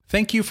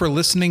Thank you for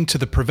listening to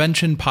the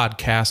Prevention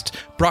Podcast,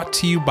 brought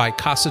to you by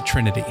Casa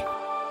Trinity.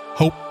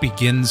 Hope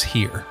begins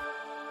here.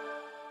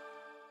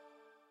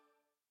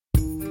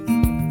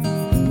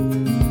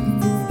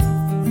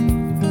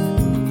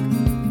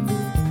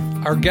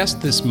 Our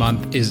guest this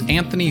month is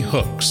Anthony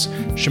Hooks,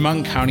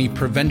 Chemung County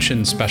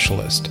Prevention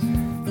Specialist.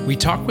 We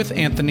talk with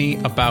Anthony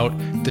about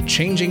the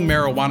changing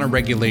marijuana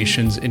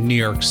regulations in New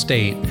York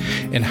State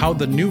and how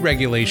the new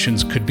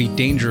regulations could be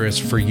dangerous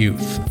for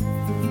youth.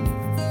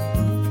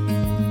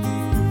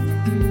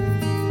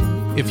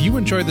 If you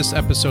enjoyed this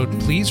episode,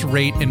 please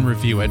rate and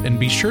review it, and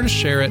be sure to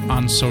share it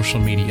on social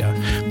media.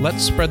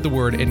 Let's spread the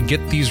word and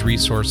get these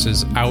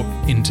resources out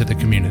into the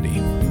community.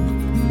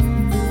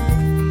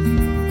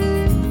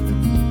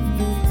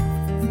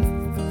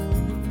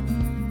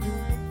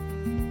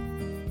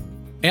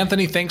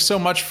 Anthony, thanks so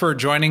much for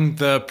joining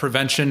the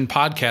Prevention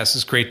Podcast.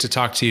 It's great to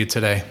talk to you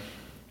today.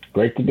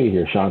 Great to be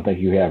here, Sean. Thank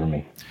you for having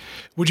me.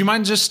 Would you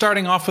mind just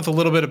starting off with a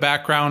little bit of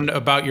background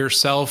about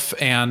yourself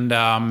and,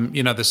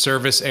 the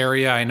service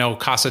area? I know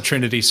Casa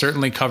Trinity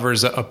certainly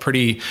covers a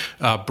pretty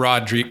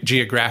broad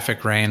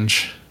geographic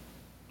range.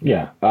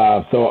 Yeah.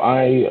 So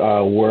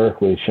I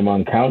work with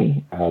Chemung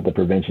County, the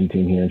prevention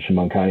team here in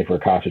Chemung County for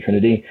Casa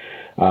Trinity.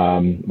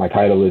 My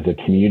title is a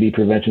community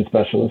prevention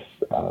specialist.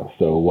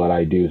 So what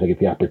I do is I get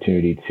the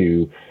opportunity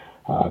to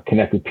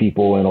connect with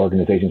people and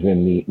organizations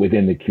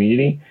within the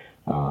community.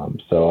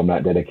 So I'm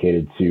not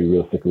dedicated to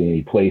realistically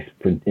any place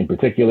in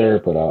particular,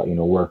 but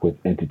work with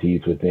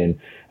entities within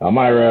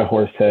Elmira,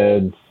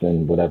 Horseheads,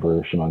 and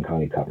whatever Chemung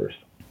County covers.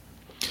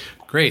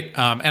 Great.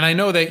 And I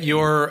know that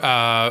you're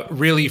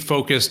really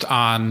focused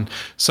on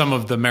some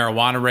of the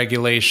marijuana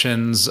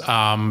regulations.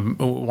 Want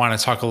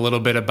to talk a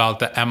little bit about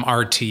the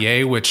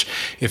MRTA, which,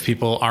 if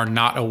people are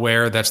not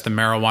aware, that's the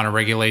Marijuana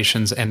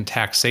Regulations and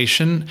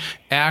Taxation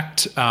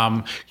Act.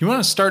 You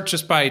want to start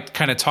just by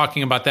kind of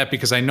talking about that,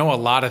 because I know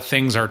a lot of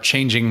things are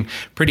changing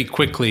pretty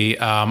quickly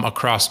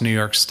across New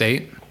York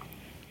State.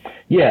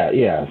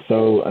 Yeah.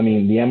 So, the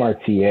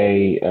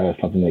MRTA,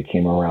 something that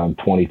came around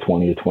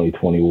 2020 to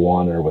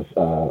 2021, or was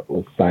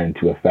signed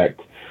to effect,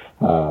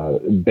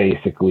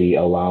 basically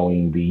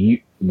allowing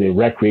the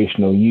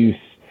recreational use,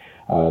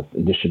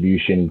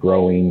 distribution,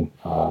 growing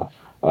of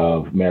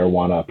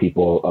marijuana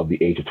people of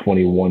the age of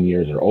 21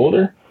 years or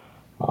older,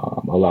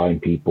 allowing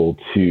people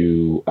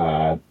to,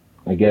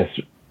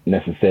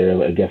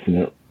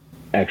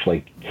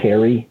 actually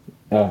carry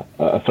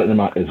a certain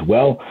amount as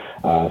well.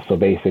 So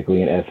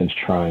basically, in essence,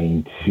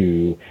 trying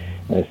to,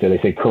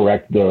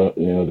 correct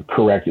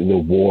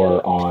the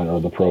war on,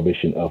 or the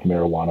prohibition of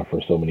marijuana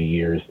for so many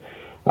years,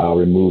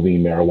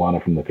 removing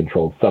marijuana from the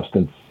Controlled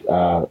Substance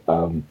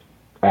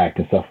Act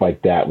and stuff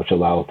like that, which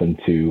allows them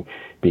to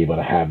be able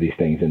to have these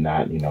things and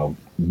not,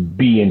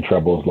 be in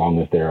trouble as long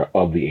as they're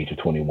of the age of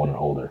 21 and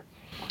older.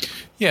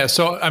 Yeah,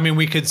 so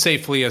we could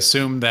safely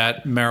assume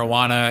that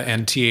marijuana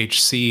and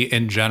THC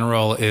in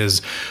general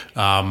is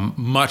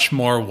much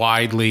more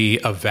widely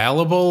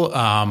available,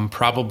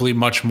 probably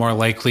much more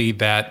likely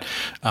that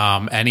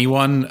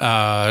anyone,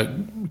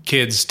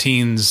 kids,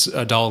 teens,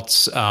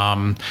 adults,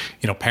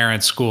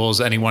 parents, schools,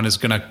 anyone is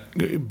going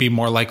to be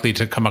more likely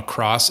to come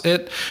across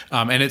it.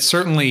 And it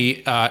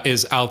certainly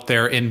is out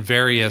there in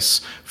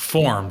various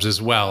forms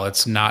as well.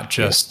 It's not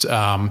just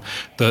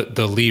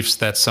the leaves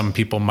that some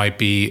people might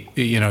be,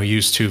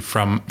 used to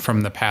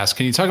from the past.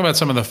 Can you talk about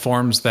some of the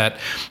forms that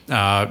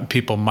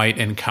people might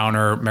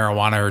encounter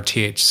marijuana or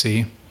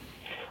THC?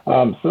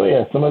 Some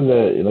of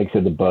the, like I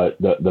said, the bud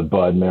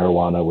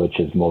marijuana, which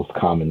is most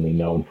commonly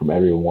known from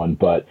everyone,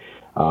 but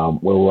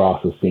where we're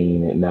also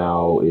seeing it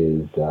now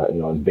is,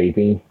 in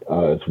vaping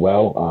as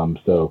well.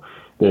 So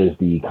there's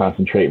the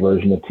concentrate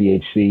version of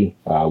THC,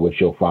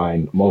 which you'll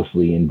find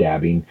mostly in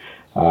dabbing,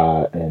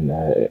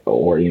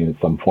 or even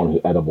some forms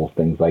of edibles,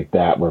 things like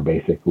that, where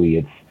basically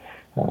it's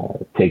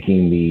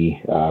taking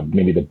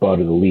maybe the bud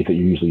or the leaf that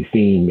you're usually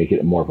seeing, make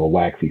it more of a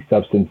waxy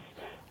substance,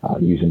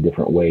 used in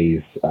different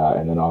ways,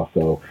 and then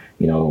also,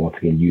 once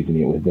again, using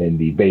it within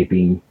the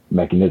vaping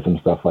mechanism,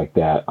 stuff like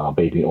that,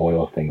 vaping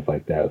oils, things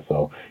like that.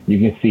 So you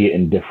can see it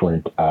in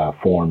different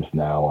forms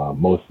now.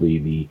 Mostly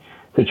the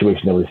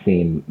situation that we're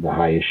seeing, the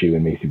high issue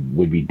and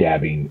would be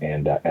dabbing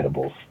and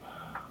edibles.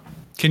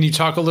 Can you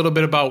talk a little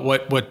bit about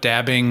what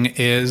dabbing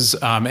is,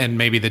 and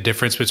maybe the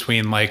difference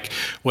between like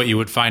what you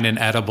would find in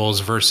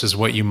edibles versus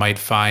what you might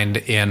find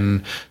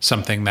in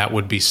something that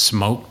would be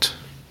smoked?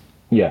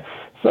 Yeah.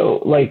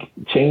 So like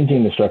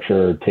changing the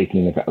structure,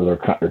 taking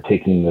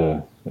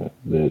the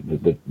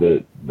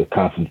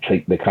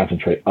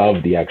concentrate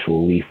of the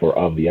actual leaf or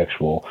of the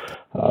actual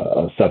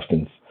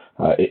substance,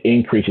 it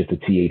increases the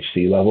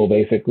THC level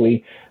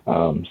basically.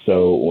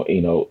 So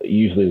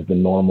usually the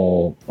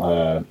normal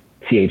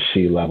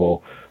THC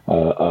level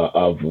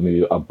of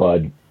maybe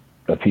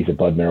a piece of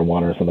bud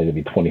marijuana or something to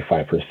be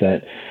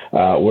 25%.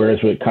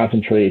 Whereas with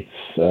concentrates,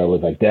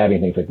 with like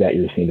dabbing, things like that,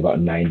 you're seeing about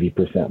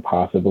 90%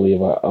 possibly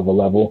of a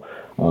level.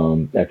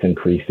 That's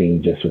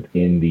increasing just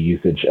within the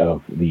usage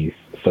of these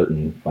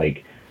certain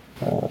like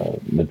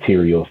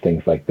materials,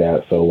 things like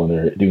that. So when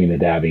they're doing the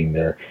dabbing,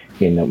 they're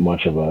getting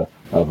much of a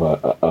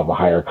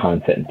higher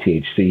content in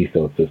THC.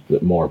 So it's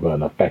just more of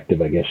an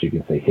effective, I guess you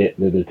can say, hit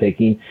that they're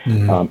taking.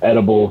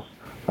 Edibles,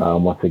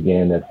 once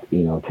again, that's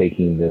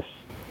taking this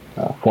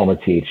form of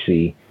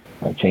THC,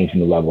 changing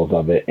the levels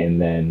of it,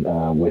 and then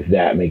with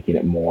that making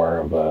it more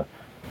of a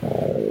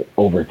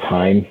over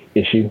time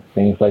issue,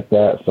 things like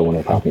that. So when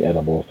they're popping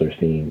edibles, they're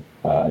seeing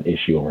an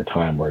issue over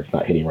time where it's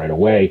not hitting right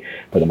away,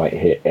 but it might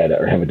hit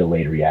or have a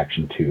delayed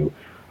reaction to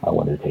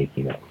when they're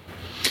taking it.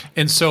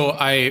 And so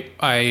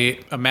I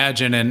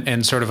imagine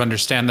and sort of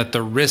understand that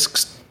the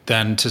risks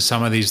then to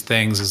some of these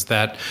things is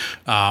that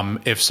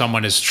if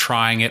someone is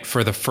trying it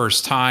for the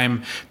first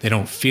time, they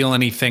don't feel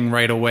anything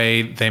right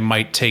away, they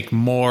might take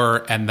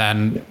more, and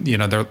then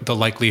the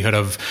likelihood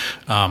of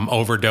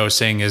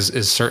overdosing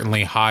is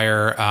certainly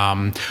higher,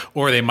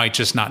 or they might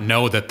just not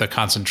know that the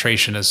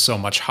concentration is so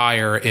much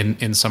higher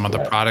in some of the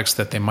products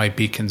that they might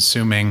be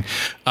consuming.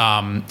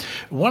 I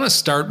want to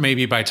start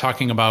maybe by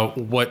talking about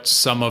what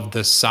some of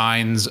the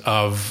signs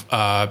of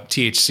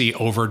THC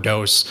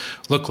overdose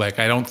look like.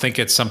 I don't think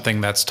it's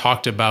something that's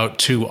talked about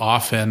too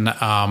often,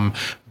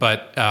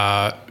 but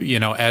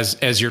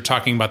as you're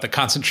talking about the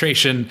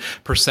concentration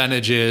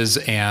percentages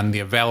and the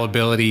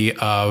availability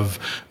of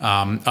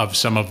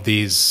some of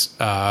these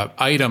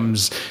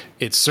items,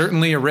 it's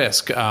certainly a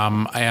risk.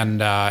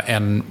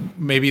 And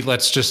maybe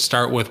let's just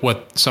start with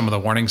what some of the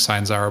warning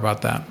signs are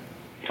about that.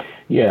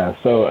 Yeah.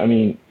 So I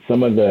mean,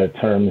 some of the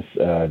terms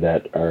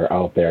that are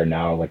out there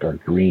now, like, are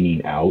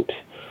greening out,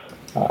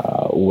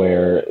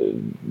 where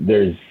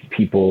there's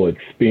people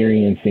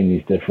experiencing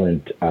these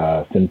different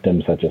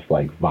symptoms, such as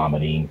like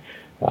vomiting,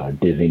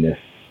 dizziness,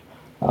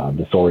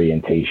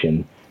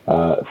 disorientation,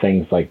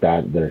 things like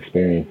that they're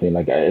experiencing.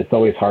 Like, it's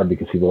always hard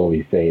because people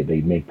always say,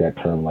 they make that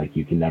term like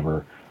you can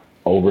never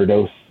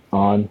overdose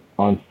on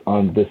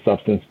this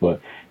substance, but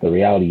the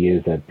reality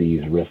is that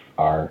these risks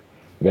are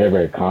very,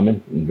 very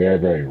common and very,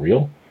 very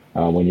real.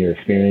 When you're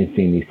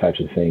experiencing these types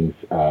of things,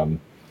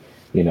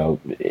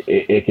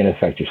 it can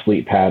affect your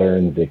sleep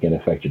patterns. It can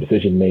affect your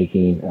decision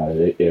making.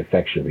 It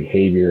affects your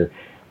behavior.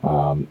 A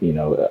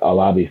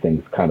lot of these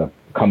things kind of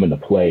come into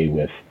play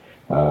with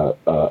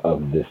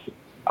of this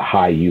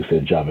high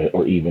usage of it,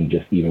 or even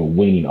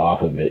weaning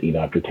off of it.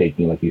 After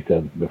taking, like you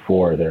said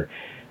before, they're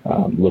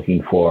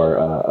looking for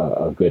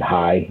a good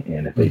high,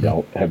 and if they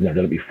have never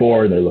done it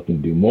before, they're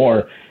looking to do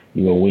more.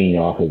 Weaning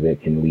off of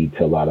it can lead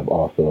to a lot of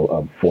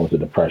also forms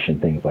of depression,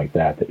 things like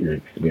that you're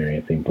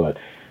experiencing. But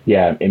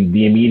yeah, and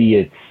the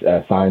immediate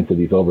signs of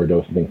these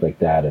overdose and things like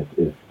that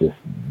is just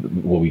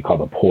what we call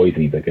the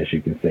poisonings, I guess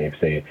you can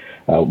say.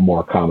 A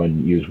more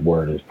common used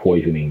word is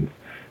poisonings.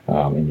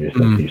 And you're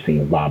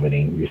seeing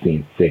vomiting, you're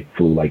seeing sick,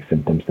 flu-like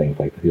symptoms, things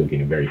like that. People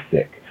getting very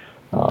sick.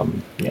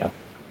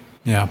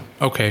 Yeah.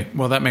 Okay.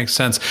 Well, that makes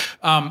sense.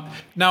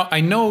 Now,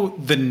 I know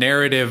the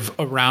narrative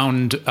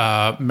around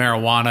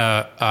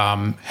marijuana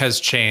has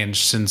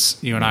changed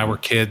since you and I were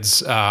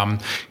kids.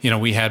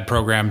 We had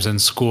programs in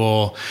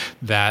school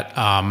that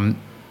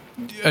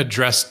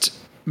addressed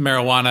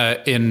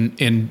marijuana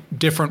in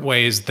different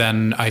ways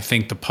than I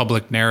think the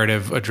public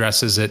narrative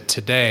addresses it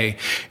today.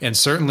 And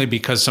certainly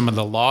because some of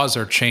the laws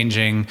are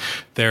changing,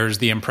 there's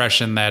the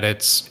impression that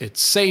it's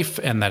safe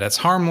and that it's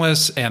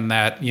harmless and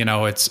that,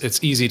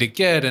 it's easy to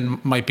get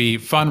and might be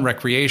fun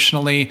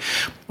recreationally.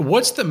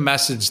 What's the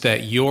message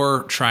that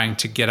you're trying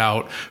to get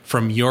out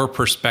from your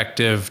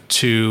perspective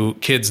to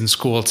kids in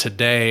school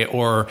today,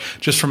 or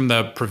just from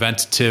the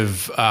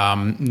preventative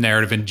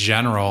narrative in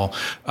general?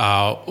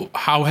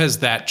 How has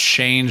that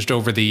changed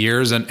over the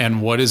years,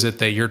 and what is it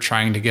that you're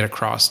trying to get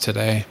across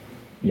today?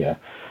 Yeah.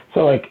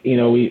 So,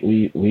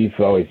 we've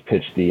always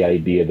pitched the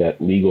idea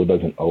that legal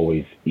doesn't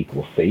always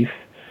equal safe.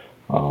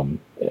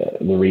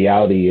 The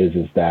reality is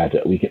that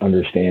we can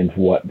understand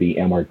what the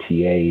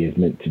MRTA is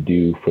meant to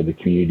do for the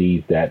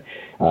communities that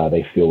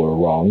they feel are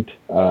wronged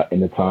in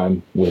the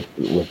time with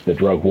the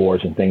drug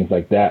wars and things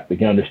like that. We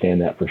can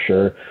understand that for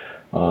sure.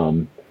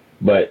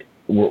 But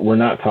we're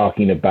not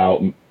talking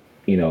about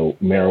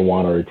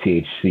marijuana or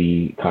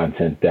THC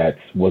content that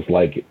was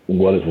like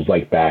what it was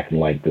like back in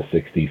like the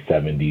 60s,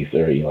 70s,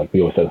 or like we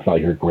always said, it's not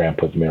like your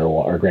grandpa's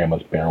marijuana or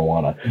grandma's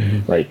marijuana,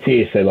 right?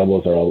 THC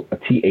levels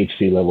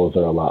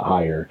are a lot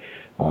higher.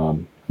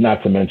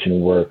 Not to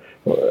mention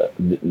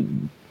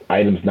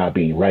items not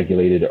being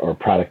regulated or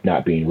product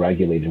not being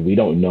regulated. We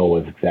don't know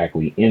what's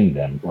exactly in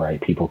them,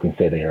 right? People can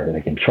say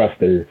they can trust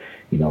their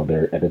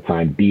at the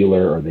time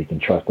dealer, or they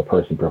can trust the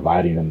person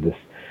providing them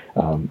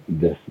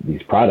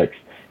these products.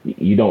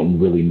 You don't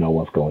really know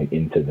what's going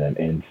into them,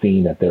 and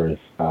seeing that there is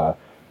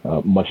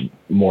much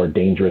more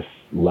dangerous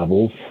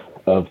levels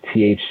of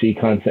THC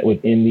content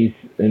within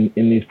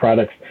these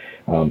products,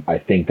 I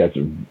think that's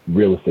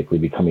realistically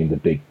becoming the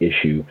big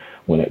issue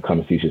when it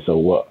comes to issue. So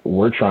what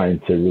we're trying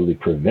to really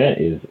prevent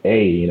is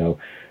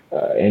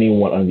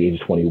anyone under the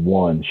age of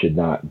 21 should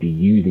not be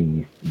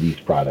using these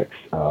products.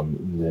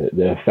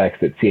 The effects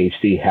that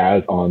THC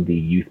has on the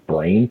youth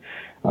brain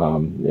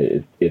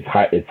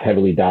it's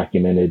heavily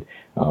documented.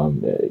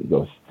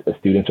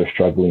 Students are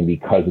struggling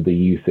because of the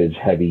usage,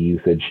 heavy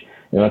usage,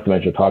 and not to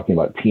mention talking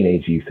about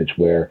teenage usage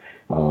where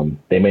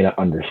they may not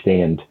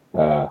understand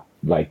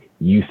like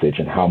usage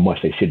and how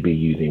much they should be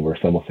using. Where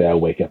some will say, "I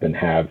wake up and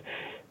have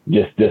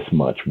just this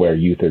much," where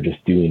youth are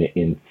just doing it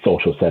in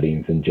social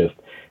settings and just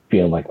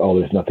feeling like, oh,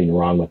 there's nothing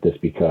wrong with this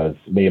because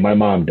maybe my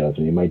mom does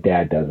it, maybe my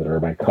dad does it, or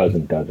my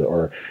cousin does it,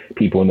 or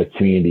people in the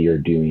community are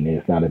doing it.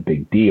 It's not a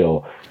big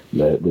deal.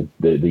 The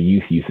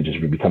youth usage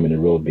is becoming a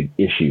real big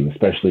issue,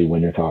 especially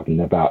when you're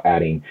talking about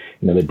adding,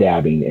 the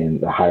dabbing and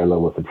the higher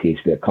levels of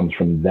THC that comes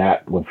from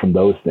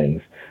those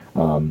things.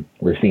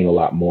 We're seeing a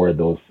lot more of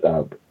those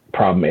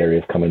problem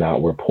areas coming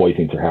out where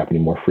poisonings are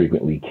happening more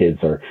frequently.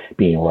 Kids are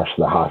being rushed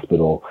to the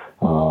hospital,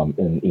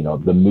 and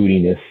the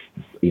moodiness,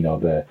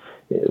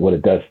 what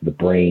it does to the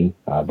brain,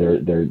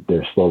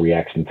 their slow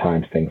reaction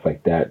times, things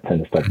like that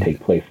tend to start to take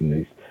place in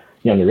these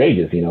younger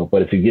ages.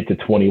 But if you get to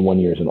 21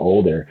 years and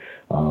older,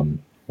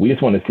 we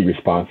just want to see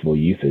responsible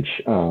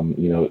usage.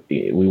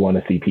 We want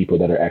to see people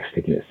that are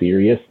actually taking it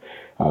serious.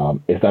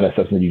 It's not a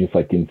substance you just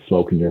like can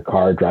smoke in your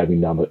car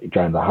driving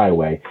the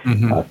highway,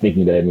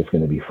 thinking that everything's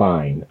going to be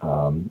fine.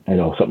 I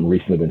know something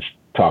recently been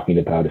talking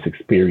about is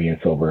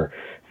experience over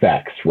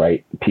facts,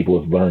 right?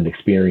 People have learned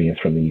experience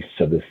from the use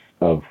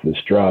of this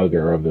drug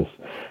or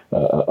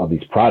of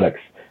these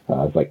products.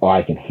 It's like, oh,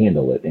 I can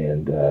handle it,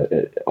 and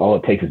all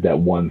it takes is that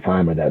one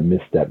time or that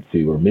misstep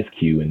or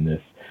miscue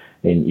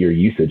in your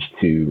usage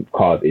to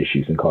cause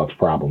issues and cause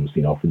problems,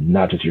 for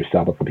not just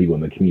yourself, but for people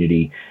in the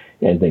community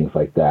and things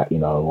like that.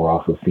 We're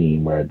also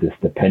seeing where this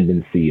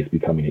dependency is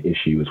becoming an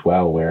issue as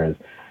well, whereas,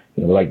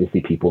 we like to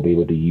see people be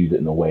able to use it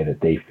in a way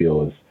that they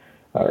feel is,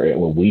 or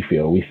what we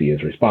see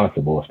as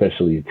responsible,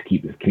 especially to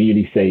keep the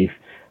community safe,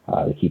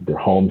 to keep their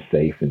homes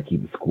safe, and to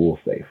keep the schools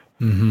safe.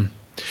 Mm-hmm.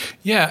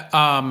 Yeah.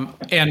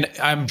 And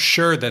I'm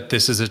sure that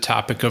this is a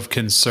topic of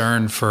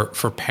concern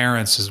for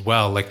parents as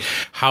well, like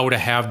how to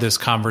have this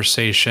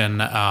conversation,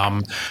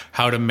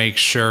 how to make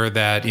sure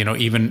that,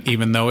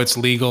 even though it's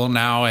legal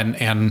now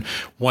and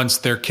once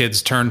their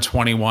kids turn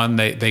 21,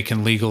 they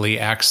can legally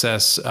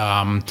access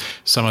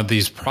some of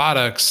these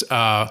products.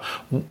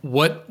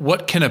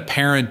 What can a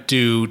parent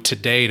do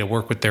today to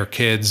work with their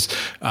kids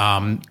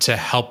to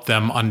help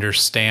them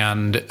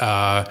understand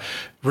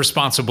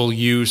responsible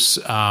use,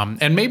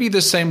 and maybe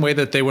the same way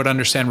that they would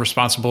understand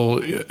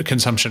responsible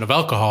consumption of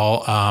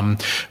alcohol,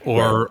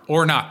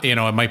 or not,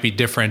 it might be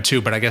different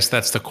too, but I guess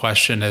that's the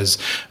question is,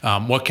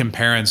 what can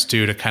parents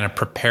do to kind of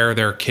prepare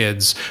their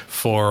kids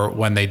for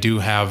when they do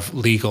have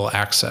legal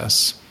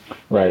access?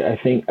 Right. I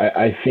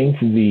think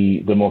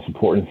the most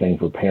important thing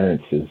for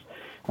parents is,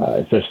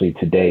 especially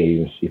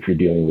today, if you're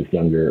dealing with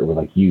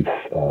like youth,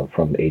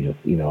 from the ages,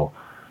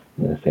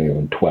 say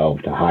from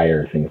 12 to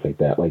higher, things like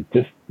that. Like,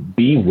 just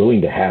be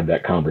willing to have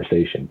that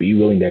conversation. Be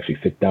willing to actually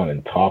sit down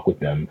and talk with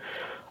them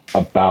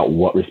about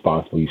what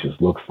responsible usage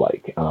looks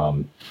like.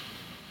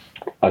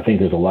 I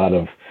think there's a lot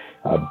of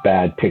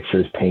bad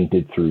pictures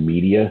painted through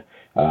media,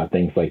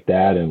 things like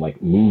that, and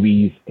like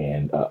movies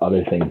and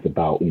other things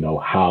about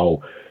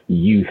how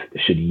youth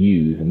should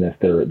use, and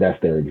that's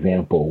their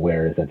example.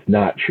 Whereas that's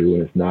not true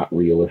and it's not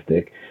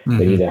realistic. Mm-hmm.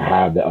 They need to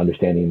have the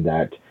understanding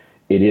that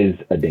it is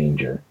a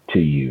danger to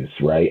use,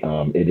 right?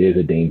 It is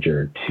a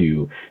danger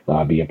to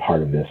be a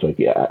part of this. So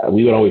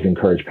we would always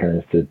encourage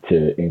parents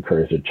to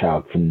encourage their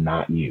child to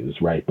not use,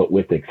 right? But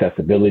with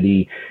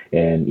accessibility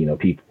and,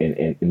 people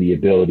and the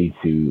ability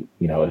to,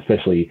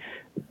 especially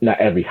not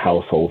every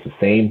household is the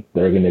same.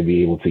 They're going to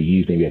be able to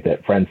use maybe at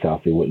that friend's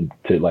house. They wouldn't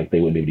be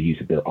able to use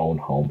at their own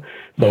home.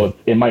 So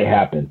it might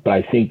happen, but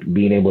I think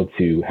being able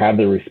to have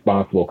the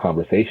responsible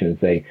conversation and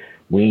say,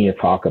 we need to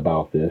talk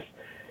about this,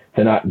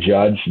 to not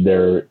judge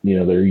their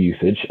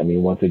usage. I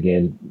mean, once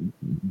again,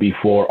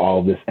 before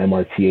all this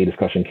MRTA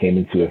discussion came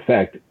into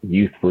effect,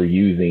 youth were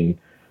using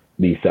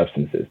these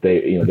substances.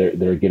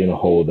 They're getting a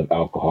hold of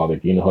alcohol, they're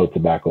getting a hold of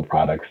tobacco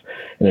products,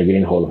 and they're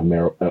getting a hold of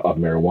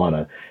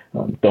marijuana.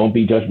 Don't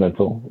be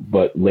judgmental,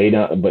 but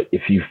But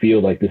if you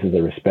feel like this is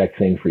a respect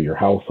thing for your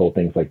household,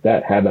 things like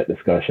that, have that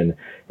discussion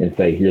and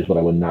say, here's what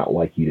I would not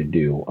like you to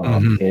do.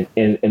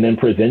 And then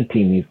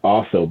presenting these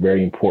also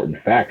very important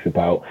facts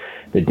about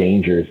the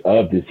dangers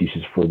of this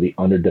usage for the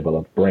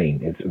underdeveloped brain.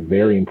 It's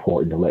very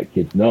important to let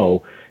kids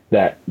know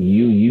that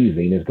you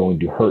using is going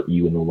to hurt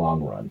you in the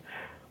long run.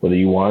 Whether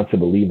you want to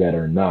believe that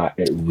or not,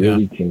 it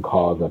really can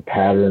cause a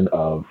pattern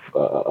of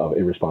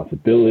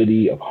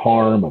irresponsibility, of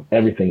harm, of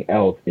everything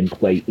else, and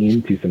play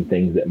into some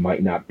things that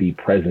might not be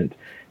present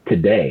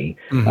today,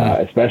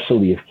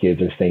 especially if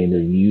kids are saying they're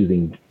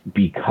using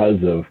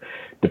because of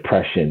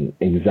depression,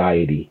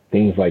 anxiety,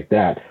 things like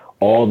that.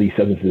 All these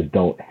substances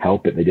don't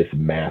help it. They just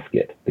mask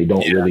it. They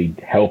don't really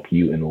help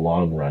you in the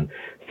long run.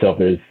 So if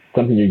there's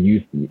something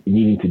you're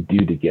needing to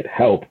do to get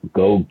help,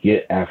 go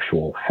get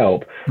actual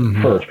help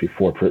first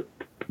before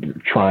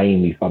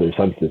trying these other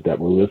substances that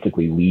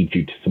realistically lead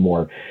you to some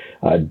more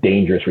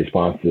dangerous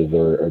responses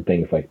or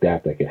things like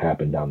that could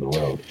happen down the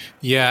road.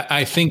 Yeah,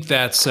 I think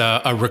that's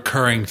a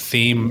recurring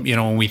theme,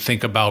 when we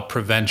think about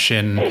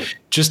prevention,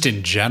 just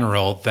in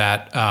general,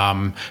 that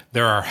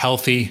there are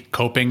healthy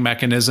coping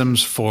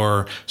mechanisms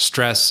for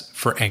stress,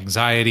 for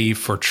anxiety,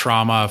 for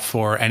trauma,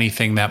 for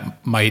anything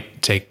that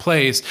might take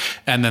place.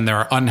 And then there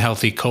are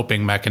unhealthy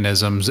coping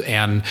mechanisms.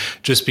 And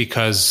just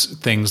because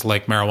things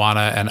like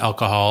marijuana and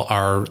alcohol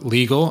are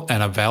legal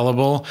and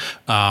available,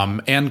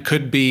 and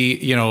could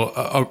be,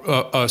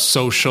 a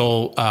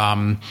social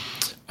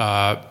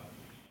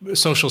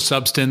social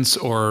substance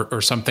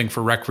or something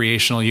for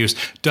recreational use,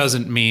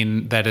 doesn't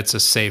mean that it's a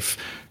safe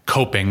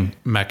coping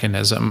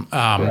mechanism.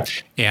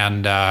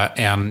 And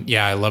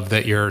yeah, I love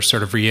that you're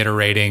sort of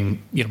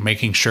reiterating,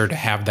 making sure to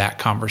have that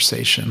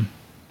conversation.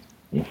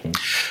 Mm-hmm.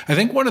 I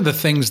think one of the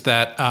things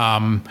that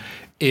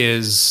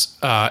is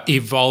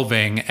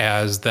evolving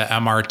as the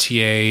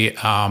MRTA,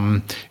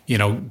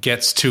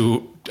 gets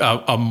to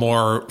a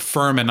more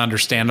firm and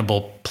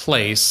understandable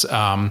place,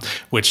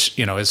 which,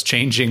 is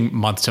changing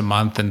month to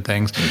month and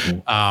things,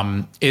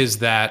 mm-hmm. Is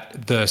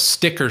that the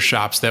sticker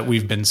shops that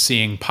we've been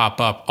seeing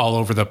pop up all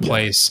over the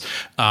place,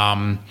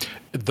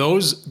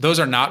 those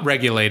are not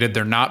regulated.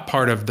 They're not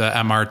part of the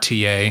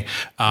MRTA.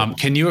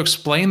 Can you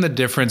explain the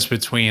difference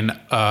between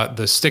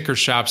the sticker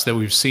shops that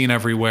we've seen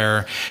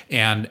everywhere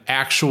and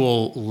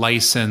actual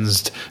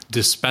licensed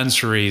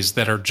dispensaries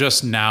that are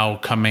just now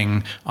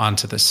coming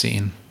onto the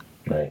scene?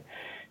 Right.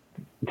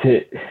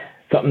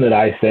 Something that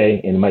I say,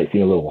 and it might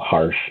seem a little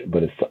harsh,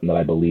 but it's something that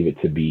I believe it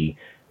to be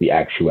the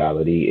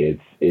actuality.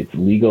 It's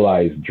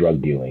legalized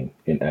drug dealing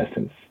in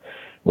essence,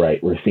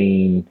 right? We're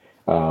seeing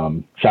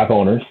shop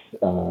owners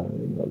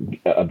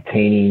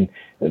obtaining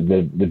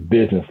the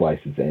business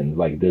license, and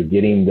like they're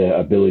getting the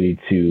ability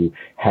to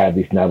have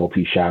these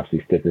novelty shops,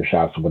 these sticker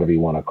shops, whatever you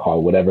want to call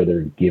it, whatever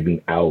they're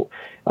giving out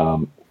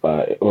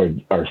or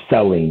are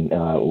selling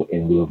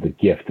in lieu of the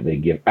gift that they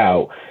give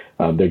out.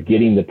 They're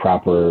getting the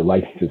proper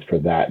licenses for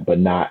that, but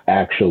not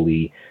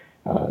actually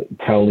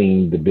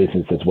telling the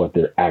businesses what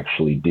they're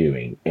actually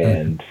doing.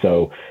 And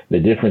so the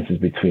differences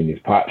between these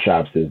pot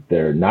shops is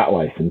they're not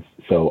licensed.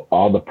 So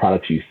all the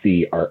products you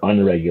see are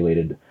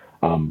unregulated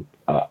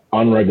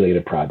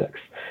products.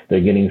 They're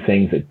getting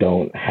things that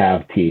don't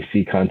have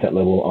THC content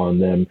level on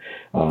them.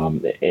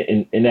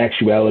 In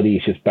actuality,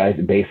 it's just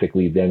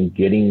basically them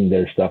getting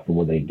their stuff from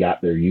where they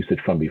got their usage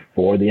from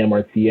before the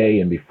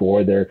MRTA and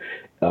before it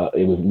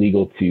was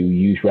legal to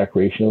use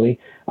recreationally,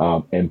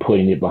 and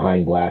putting it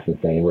behind glass and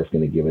saying, we're just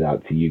going to give it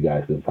out to you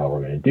guys. This is how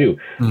we're going to do.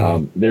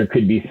 Mm-hmm. There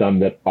could be some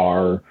that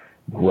are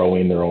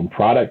growing their own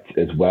product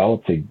as well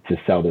to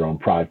sell their own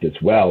product as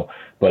well.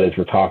 But as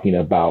we're talking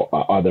about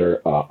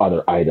other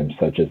items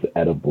such as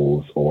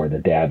edibles or the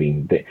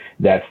dabbing,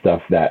 that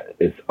stuff that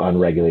is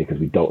unregulated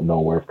because we don't know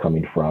where it's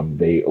coming from.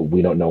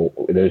 We don't know.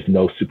 There's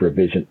no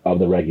supervision of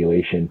the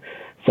regulation.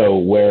 So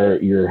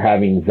where you're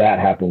having that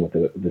happen with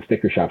the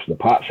sticker shops and the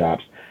pot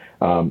shops,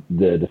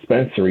 the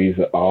dispensaries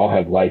all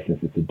have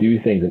licenses to do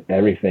things, and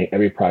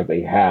every product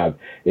they have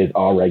is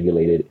all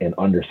regulated and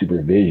under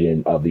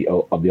supervision of the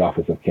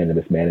Office of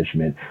Cannabis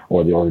Management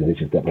or the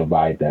organizations that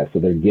provide that. So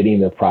they're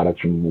getting their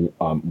products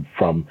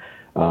from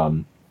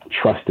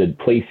trusted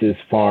places,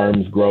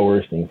 farms,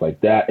 growers, things like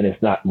that. And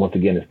it's not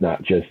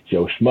just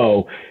Joe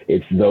Schmo.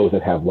 It's those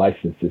that have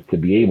licenses to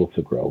be able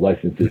to grow,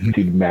 licenses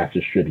to mass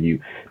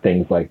distribute,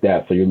 things like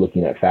that. So you're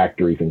looking at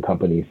factories and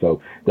companies.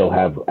 So they'll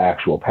have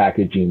actual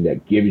packaging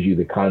that gives you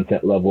the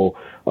content level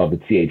of the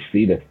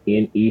THC that's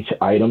in each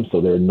item. So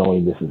they're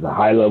knowing this is a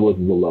high level,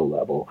 this is a low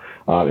level.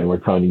 And we're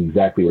telling you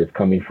exactly where it's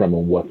coming from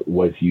and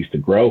what's used to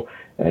grow,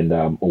 and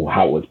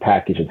how it was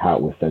packaged and how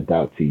it was sent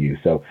out to you.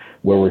 So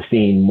where we're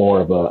seeing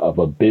more of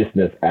a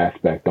business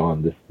aspect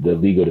on the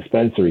legal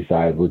dispensary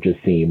side, we're just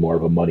seeing more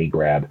of a money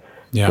grab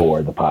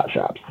for the pot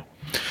shops.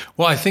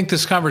 Well, I think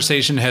this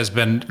conversation has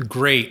been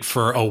great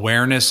for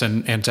awareness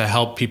and to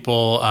help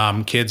people,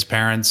 kids,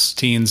 parents,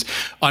 teens,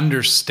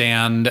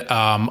 understand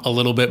a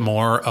little bit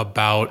more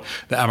about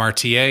the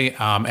MRTA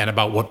and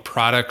about what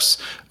products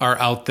are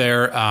out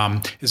there.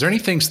 Is there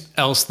anything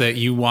else that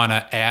you want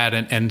to add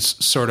and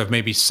sort of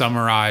maybe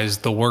summarize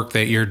the work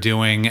that you're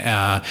doing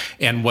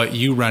and what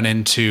you run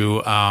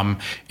into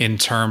in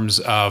terms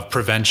of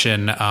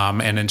prevention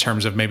and in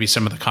terms of maybe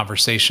some of the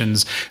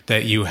conversations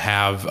that you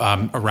have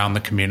around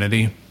the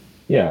community?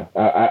 Yeah,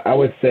 I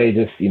would say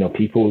just,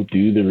 people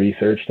do the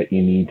research that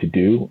you need to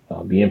do.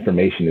 The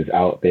information is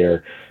out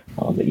there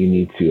that you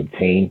need to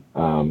obtain.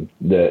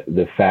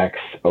 The facts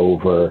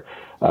over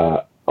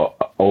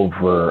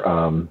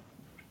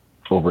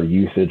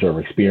usage,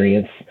 over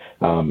experience.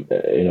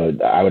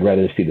 I would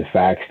rather see the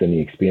facts than the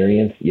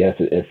experience. Yes,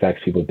 it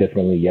affects people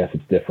differently. Yes,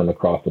 it's different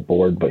across the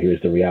board. But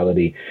here's the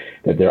reality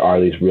that there are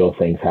these real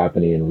things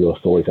happening and real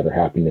stories that are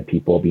happening to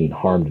people being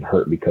harmed and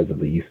hurt because of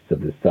the use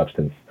of this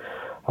substance.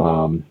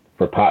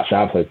 For pot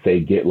shops, I'd say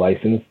get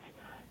licensed,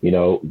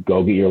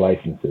 go get your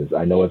licenses.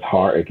 I know it's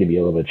hard. It can be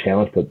a little bit of a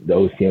challenge, but the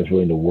OCM is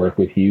willing to work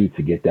with you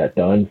to get that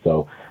done.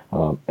 So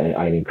and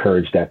I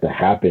encourage that to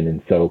happen.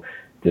 And so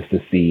just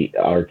to see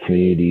our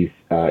communities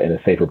in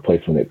a safer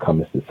place when it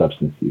comes to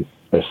substance use,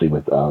 especially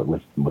with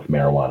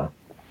marijuana.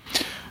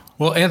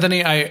 Well,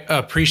 Anthony, I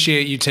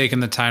appreciate you taking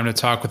the time to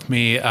talk with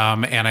me,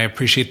 and I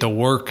appreciate the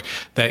work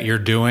that you're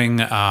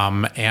doing.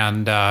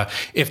 And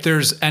if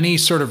there's any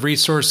sort of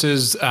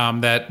resources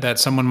that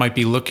someone might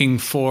be looking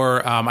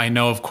for, I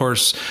know, of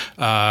course,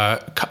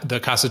 the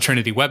Casa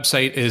Trinity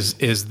website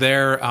is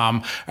there.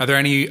 Are there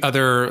any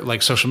other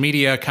like social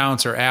media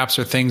accounts or apps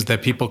or things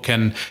that people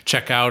can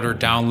check out or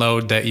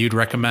download that you'd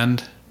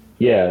recommend?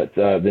 Yeah,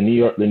 the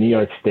New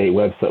York State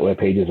web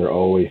pages are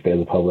always there.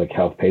 The public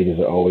health pages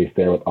are always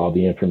there with all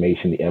the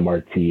information, the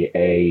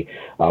MRTA,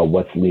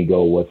 what's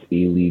legal, what's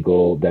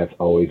illegal. That's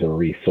always a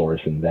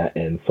resource.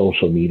 And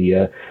social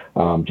media,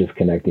 just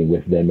connecting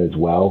with them as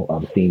well.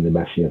 Seeing the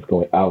messaging that's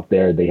going out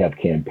there. They have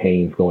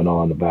campaigns going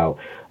on about,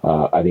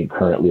 I think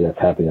currently that's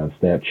happening on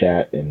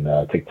Snapchat and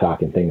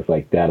TikTok and things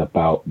like that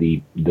about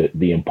the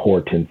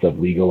importance of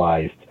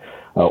legalized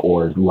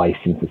or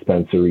licensed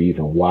dispensaries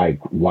and why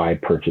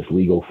purchase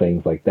legal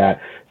things like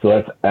that.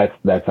 So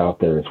that's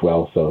out there as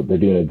well. So they're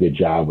doing a good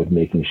job with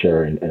making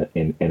sure and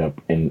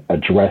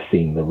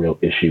addressing the real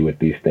issue with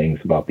these things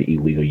about the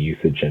illegal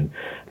usage and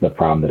the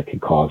problem that it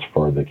could cause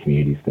for the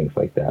communities, things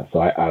like that. So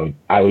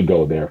I would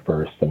go there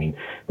first. I mean,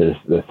 there's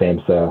the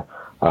SAMHSA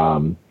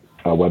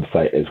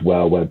website as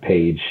well,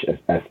 webpage,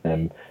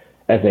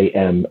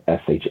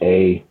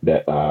 SAMSHA,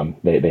 that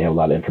they have a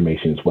lot of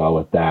information as well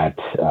with that,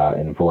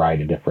 and a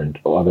variety of different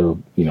other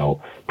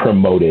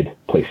promoted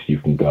places you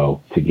can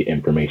go to get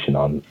information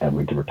on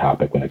every different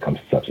topic when it comes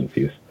to substance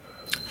use.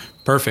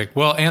 Perfect.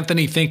 Well,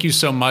 Anthony, thank you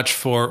so much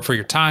for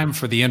your time,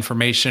 for the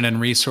information and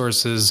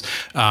resources,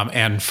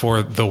 and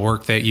for the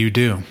work that you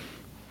do.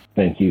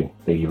 Thank you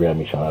for having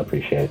me, Sean. I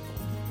appreciate it.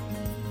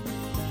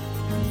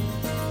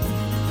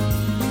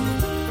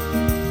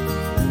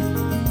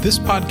 This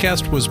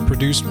podcast was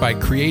produced by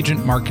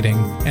Creagent Marketing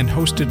and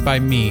hosted by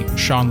me,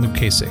 Sean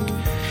Lukasik.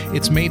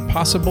 It's made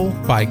possible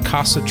by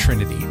Casa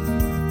Trinity.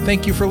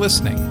 Thank you for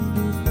listening.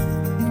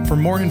 For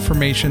more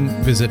information,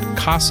 visit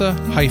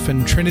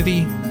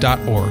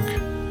casa-trinity.org.